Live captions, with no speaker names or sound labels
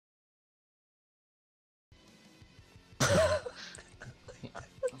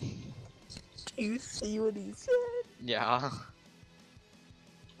Do you see what he said? Yeah.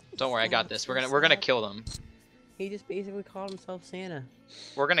 Don't worry, I got this. We're gonna kill them. He just basically called himself Santa.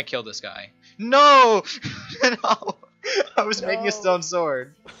 We're gonna kill this guy. No! No! I was making a stone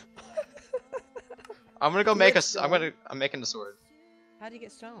sword. I'm gonna go make a. I'm making the sword. How do you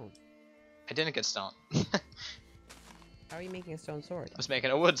get stone? I didn't get stone. How are you making a stone sword? I was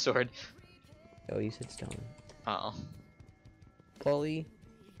making a wood sword. Oh, you said stone. Uh oh. Bully.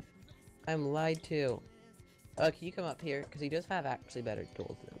 I'm lied to. Can you come up here? Because he does have actually better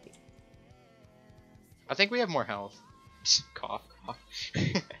tools than me. I think we have more health. Cough, cough.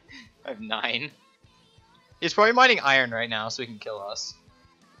 I have 9. He's probably mining iron right now, so he can kill us.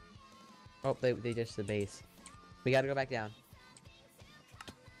 Oh, they just the base. We gotta go back down.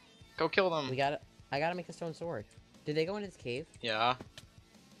 Go kill them. I gotta make a stone sword. Did they go into this cave? Yeah.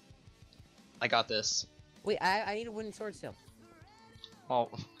 I got this. Wait, I need a wooden sword still.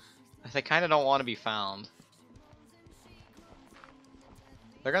 Well, they kind of don't want to be found.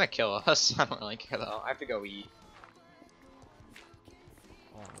 They're gonna kill us. I don't really care though. I have to go eat.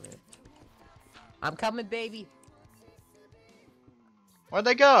 Oh, I'm coming, baby. Where'd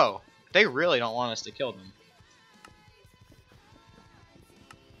they go? They really don't want us to kill them.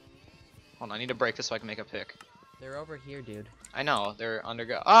 Hold on, I need to break this so I can make a pick. They're over here, dude. I know, they're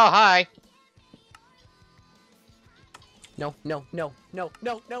undergo. Oh, hi! No, no, no, no,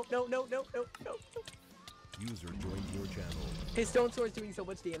 no, no, no, no, no, no, no. User joined your channel. His stone sword's doing so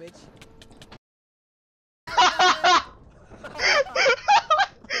much damage.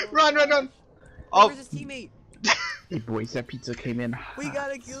 Run, run, run! Oh, where's his teammate? Hey boys, that pizza came in. We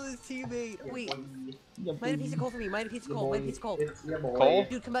gotta kill his teammate. Wait, mine a piece of coal for me. Mine a piece of coal. Mine a piece of coal. Coal?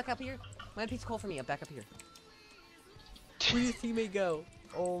 Dude, come back up here. Mine a piece of coal for me. I'm back up here. Where did his teammate go?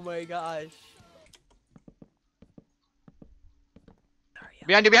 Oh my gosh.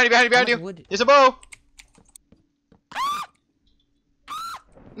 Behind you, behind you, behind you, behind you! Wood? There's a bow!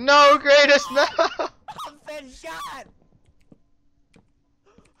 No, greatest, no! I'm fed shot!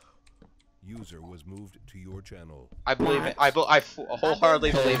 User was moved to your channel. I believe it. I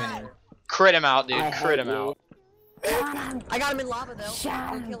wholeheartedly believe in you. Crit him out, dude. Crit him out. I got him in lava though.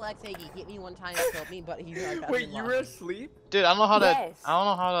 Don't kill X-Eggy. He hit me one time and killed me, but he's like. Wait, you were asleep? Dude, I don't know how to. Yes. I don't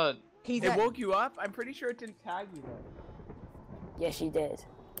know how to. It woke you up? I'm pretty sure it didn't tag you though. Yes, you did.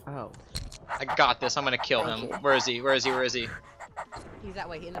 Oh. I got this. I'm gonna kill him. Where is he? Where is he? Where is he? He's that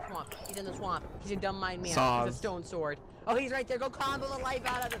way, in the swamp. He's in the swamp. He's a dumb mind man. Saws. He's a stone sword. Oh, he's right there. Go combo the life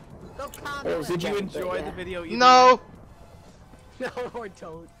out of him. Go combo him. Did you enjoy the video? No! No, or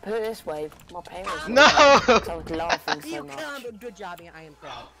don't. Put it this way, my parents. No! I was laughing so You much. combo. Good job, man. I am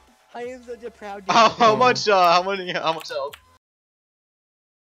proud. I am such a proud Oh, dad. how much? How much health?